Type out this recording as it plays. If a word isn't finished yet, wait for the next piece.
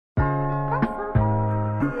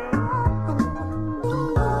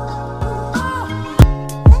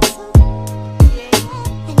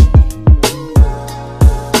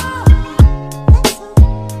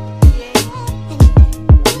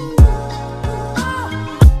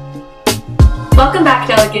Welcome back,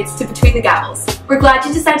 delegates, to Between the Gavels. We're glad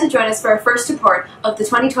you decided to join us for our first report of the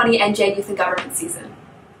 2020 NJ Youth and Government season.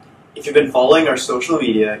 If you've been following our social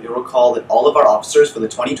media, you'll recall that all of our officers for the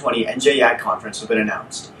 2020 NJ YAG conference have been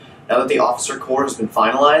announced. Now that the officer corps has been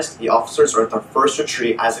finalized, the officers are at their first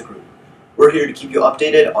retreat as a group. We're here to keep you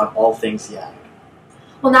updated on all things YAG.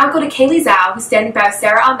 We'll now go to Kaylee Zhao, who's standing by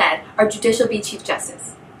Sarah Ahmed, our Judicial Beat Chief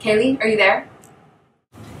Justice. Kaylee, are you there?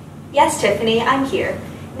 Yes, Tiffany, I'm here.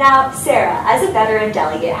 Now, Sarah, as a veteran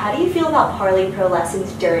delegate, how do you feel about Parley Pro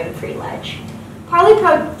lessons during pre-ledge? Parley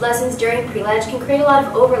Pro lessons during pre-ledge can create a lot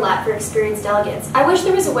of overlap for experienced delegates. I wish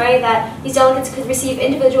there was a way that these delegates could receive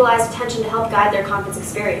individualized attention to help guide their conference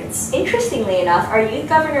experience. Interestingly enough, our Youth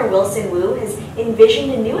Governor Wilson Wu has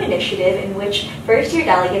envisioned a new initiative in which first-year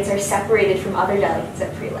delegates are separated from other delegates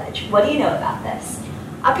at pre-ledge. What do you know about this?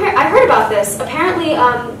 I heard about this. Apparently,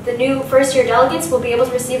 the new first-year delegates will be able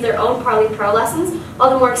to receive their own Parley Pro lessons,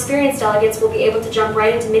 while the more experienced delegates will be able to jump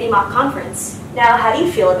right into mini-mock conference. Now, how do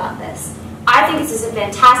you feel about this? I think this is a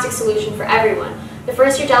fantastic solution for everyone. The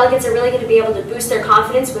first-year delegates are really going to be able to boost their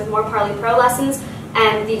confidence with more Parley Pro lessons,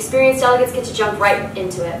 and the experienced delegates get to jump right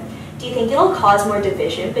into it. Do you think it'll cause more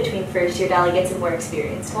division between first-year delegates and more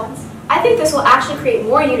experienced ones? I think this will actually create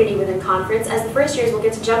more unity within conference, as the first years will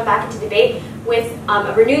get to jump back into debate with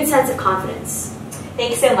a renewed sense of confidence.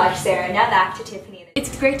 Thanks so much, Sarah. Now back to Tiffany.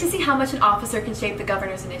 It's great to see how much an officer can shape the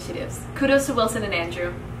governor's initiatives. Kudos to Wilson and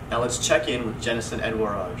Andrew. Now let's check in with Jennison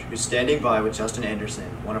Edwaraj, who's standing by with Justin Anderson,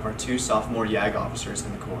 one of our 2 sophomore YAG officers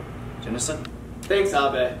in the Corps. Jennison? Thanks,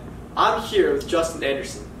 Abe. I'm here with Justin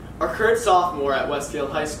Anderson, our current sophomore at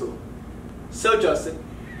Westfield High School. So, Justin,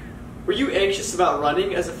 were you anxious about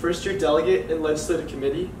running as a first-year delegate in legislative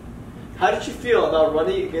committee? How did you feel about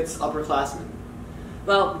running against upperclassmen?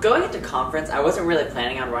 Well, going into conference, I wasn't really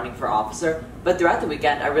planning on running for officer, but throughout the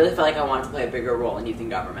weekend, I really felt like I wanted to play a bigger role in youth and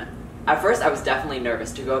government. At first, I was definitely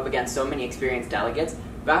nervous to go up against so many experienced delegates,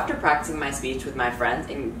 but after practicing my speech with my friends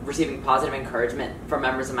and receiving positive encouragement from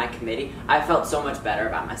members of my committee, I felt so much better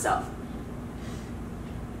about myself.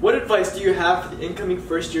 What advice do you have for the incoming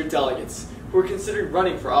first-year delegates who are considering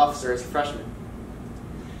running for officer as a freshman?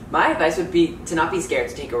 My advice would be to not be scared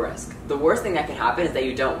to take a risk. The worst thing that could happen is that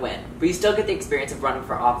you don't win, but you still get the experience of running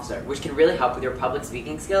for officer, which can really help with your public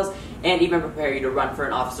speaking skills and even prepare you to run for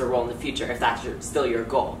an officer role in the future if that's still your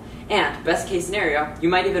goal. And, best case scenario, you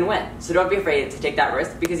might even win, so don't be afraid to take that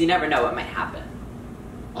risk because you never know what might happen.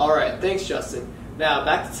 Alright, thanks Justin. Now,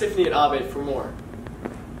 back to Tiffany and Abe for more.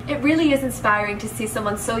 It really is inspiring to see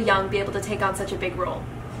someone so young be able to take on such a big role.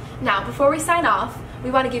 Now, before we sign off,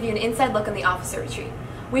 we want to give you an inside look on the officer retreat.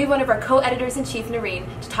 We have one of our co-editors-in-chief, Noreen,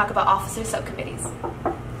 to talk about officer subcommittees.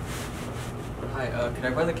 Hi, can I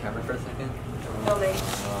borrow the camera for a second? No, thanks.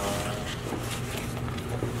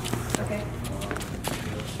 Okay.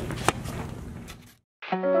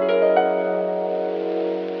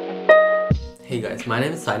 Hey guys, my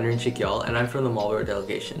name is Sainaran Shikyal and I'm from the Marlborough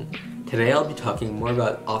delegation. Today I'll be talking more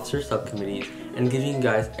about officer subcommittees and giving you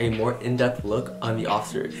guys a more in-depth look on the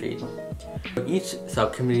officer retreat. Each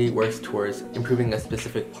subcommittee works towards improving a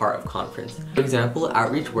specific part of conference. For example,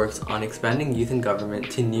 Outreach works on expanding youth and government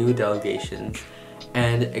to new delegations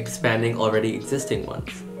and expanding already existing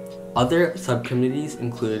ones. Other subcommittees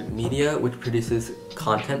include Media, which produces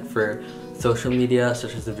content for social media,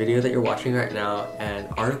 such as the video that you're watching right now, and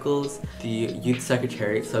articles. The Youth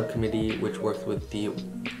Secretariat Subcommittee, which works with the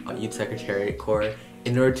Youth Secretariat Corps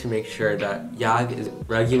in order to make sure that YAG is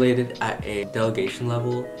regulated at a delegation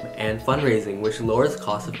level, and fundraising, which lowers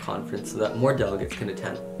cost of conference so that more delegates can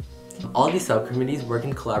attend. All these subcommittees work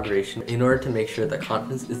in collaboration in order to make sure that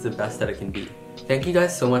conference is the best that it can be. Thank you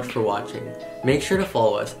guys so much for watching. Make sure to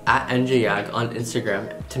follow us at NJYAG on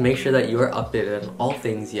Instagram to make sure that you are updated on all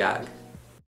things YAG.